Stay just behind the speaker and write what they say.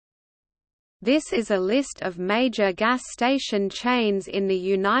This is a list of major gas station chains in the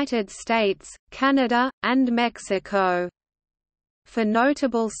United States, Canada, and Mexico. For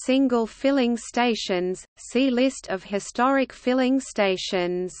notable single filling stations, see List of historic filling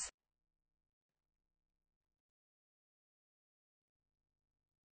stations.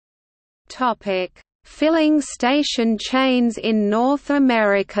 Topic: Filling station chains in North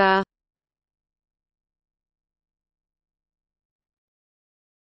America.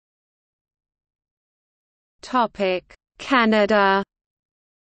 Topic: Canada.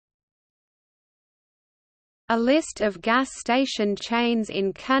 A list of gas station chains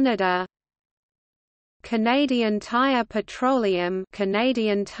in Canada. Canadian Tire Petroleum,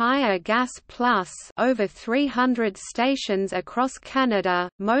 Canadian Tire Gas Plus, over 300 stations across Canada,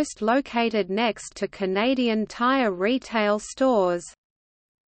 most located next to Canadian Tire retail stores.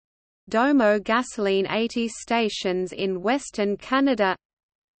 Domo Gasoline, 80 stations in Western Canada.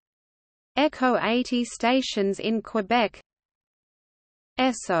 Echo, 80 stations in Quebec.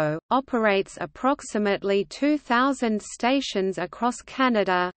 Esso operates approximately 2,000 stations across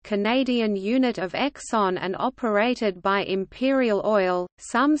Canada, Canadian unit of Exxon and operated by Imperial Oil,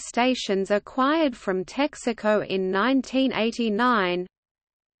 some stations acquired from Texaco in 1989.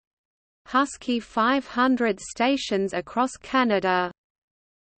 Husky, 500 stations across Canada.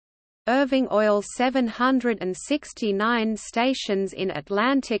 Irving Oil, 769 stations in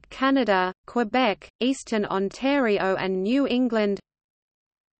Atlantic Canada, Quebec, Eastern Ontario and New England.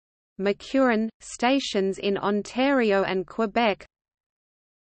 McEwen, stations in Ontario and Quebec.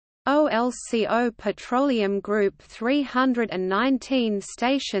 OLCO Petroleum Group, 319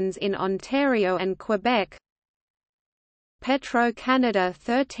 stations in Ontario and Quebec. Petro-Canada,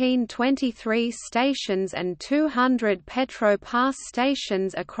 1323 stations and 200 Petro-Pass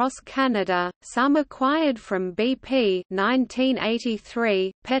stations across Canada, some acquired from BP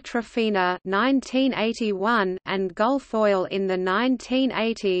 1983, Petrofina 1981, and Gulf Oil in the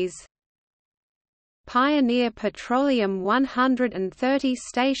 1980s. Pioneer Petroleum, 130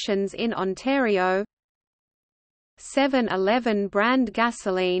 stations in Ontario. 7-Eleven brand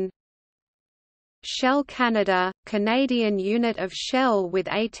gasoline. Shell Canada, Canadian unit of Shell with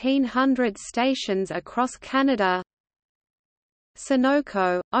 1,800 stations across Canada.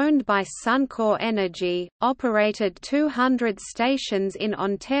 Sunoco, owned by Suncor Energy, operated 200 stations in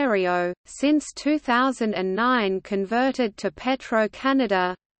Ontario, since 2009 converted to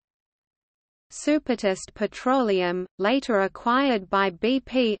Petro-Canada. Supertest Petroleum, later acquired by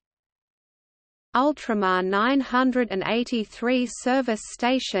BP. Ultramar, 983 service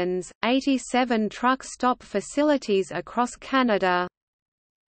stations, 87 truck stop facilities across Canada.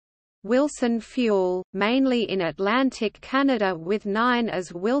 Wilson Fuel, mainly in Atlantic Canada with 9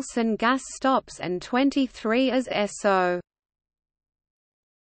 as Wilson gas stops and 23 as Esso.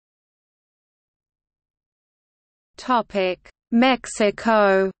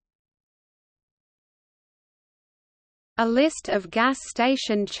 Mexico. A list of gas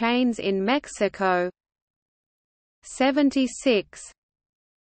station chains in Mexico. 76.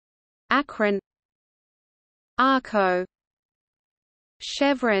 Akron. Arco.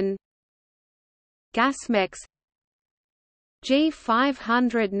 Chevron. Gasmex.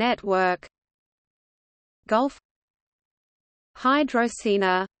 G500 Network. Gulf.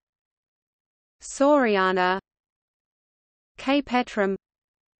 Hydrocina. Soriana. K-Petrom.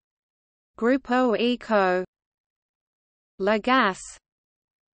 Grupo Eco. La Gas.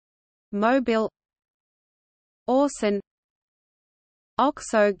 Mobile. Orson.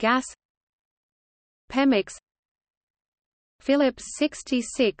 Oxo Gas. Pemex. Phillips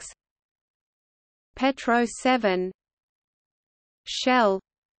 66. Petro 7. Shell.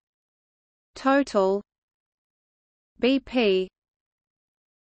 Total. BP.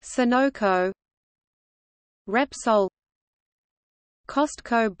 Sunoco. Repsol.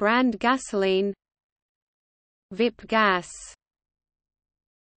 Costco brand gasoline. VIP Gas.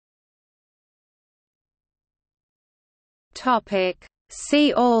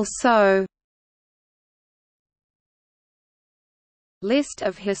 See also: List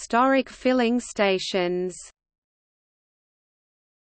of historic filling stations.